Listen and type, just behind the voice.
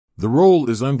The role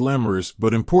is unglamorous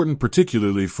but important,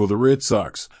 particularly for the Red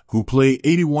Sox, who play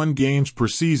 81 games per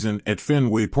season at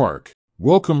Fenway Park.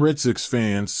 Welcome Red Sox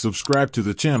fans, subscribe to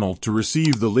the channel to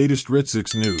receive the latest Red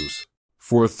Sox news.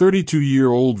 For a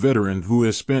 32-year-old veteran who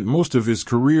has spent most of his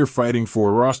career fighting for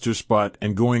a roster spot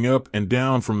and going up and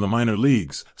down from the minor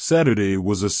leagues, Saturday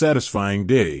was a satisfying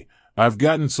day. I've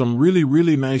gotten some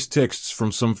really nice texts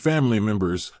from some family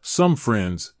members, some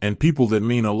friends, and people that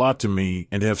mean a lot to me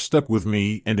and have stuck with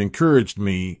me and encouraged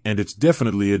me, and it's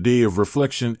definitely a day of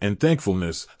reflection and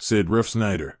thankfulness, said Ref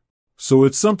Snyder. So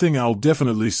it's something I'll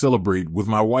definitely celebrate with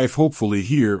my wife, hopefully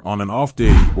here on an off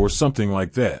day or something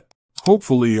like that.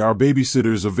 Hopefully our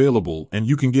babysitter's available and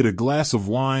you can get a glass of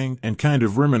wine and kind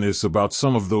of reminisce about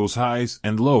some of those highs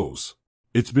and lows.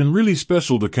 It's been really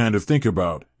special to kind of think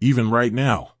about, even right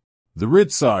now. The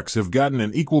Red Sox have gotten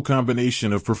an equal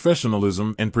combination of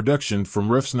professionalism and production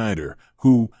from Ref Snyder,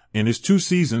 who, in his 2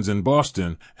 seasons in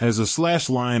Boston, has a slash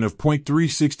line of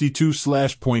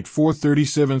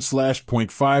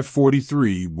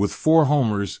 .362/.437/.543 with 4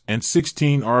 homers and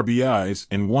 16 RBIs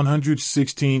and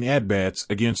 116 at-bats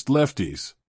against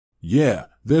lefties. Yeah,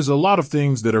 there's a lot of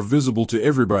things that are visible to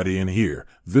everybody in here,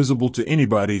 visible to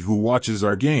anybody who watches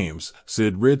our games,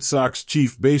 said Red Sox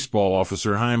Chief Baseball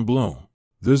Officer Chaim Bloom.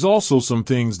 There's also some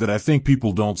things that I think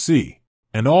people don't see.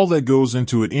 And all that goes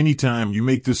into it anytime you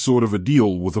make this sort of a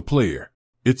deal with a player.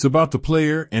 It's about the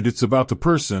player and it's about the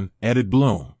person, added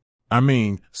Bloom. I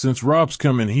mean, since Rob's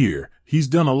come in here, he's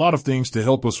done a lot of things to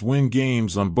help us win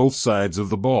games on both sides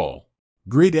of the ball.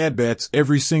 Great at-bats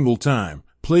every single time,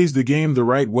 plays the game the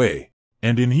right way.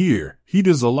 And in here, he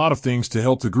does a lot of things to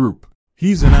help the group.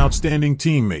 He's an outstanding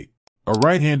teammate. A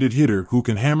right-handed hitter who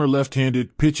can hammer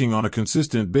left-handed pitching on a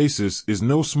consistent basis is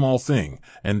no small thing,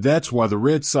 and that's why the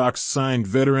Red Sox signed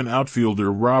veteran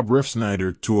outfielder Rob Ref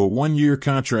Snyder to a 1-year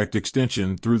contract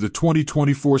extension through the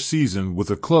 2024 season with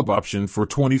a club option for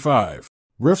 25.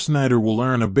 Ref Snyder will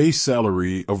earn a base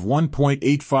salary of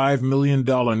 $1.85 million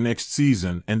next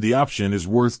season, and the option is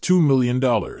worth $2 million.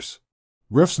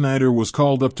 Ref Snyder was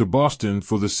called up to Boston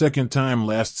for the second time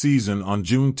last season on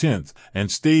June 10th and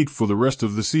stayed for the rest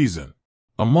of the season.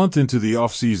 A month into the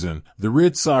offseason, the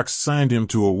Red Sox signed him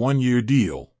to a 1-year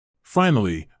deal.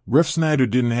 Finally, Ref Snyder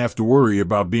didn't have to worry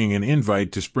about being an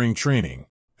invite to spring training.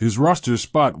 His roster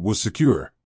spot was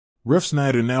secure. Ref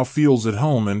Snyder now feels at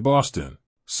home in Boston.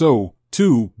 So,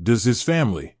 too, does his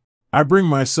family. I bring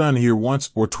my son here once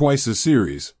or twice a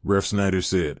series, Ref Snyder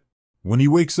said. When he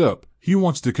wakes up, he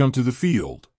wants to come to the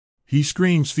field. He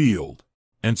screams field.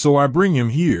 And so I bring him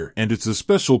here, and it's a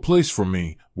special place for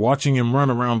me, watching him run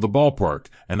around the ballpark,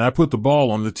 and I put the ball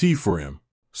on the tee for him.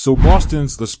 So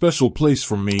Boston's the special place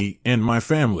for me and my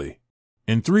family.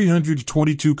 In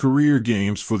 322 career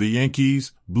games for the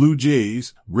Yankees, Blue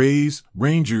Jays, Rays,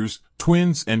 Rangers,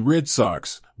 Twins, and Red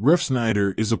Sox, Ref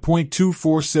Snyder is a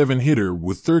 .247 hitter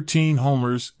with 13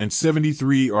 homers and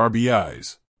 73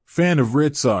 RBIs. Fan of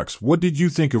Red Sox, what did you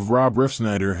think of Rob Ref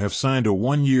Snyder have signed a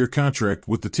 1-year contract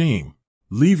with the team?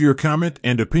 Leave your comment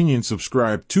and opinion.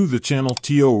 Subscribe to the channel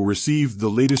to receive the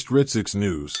latest Red Sox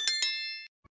news.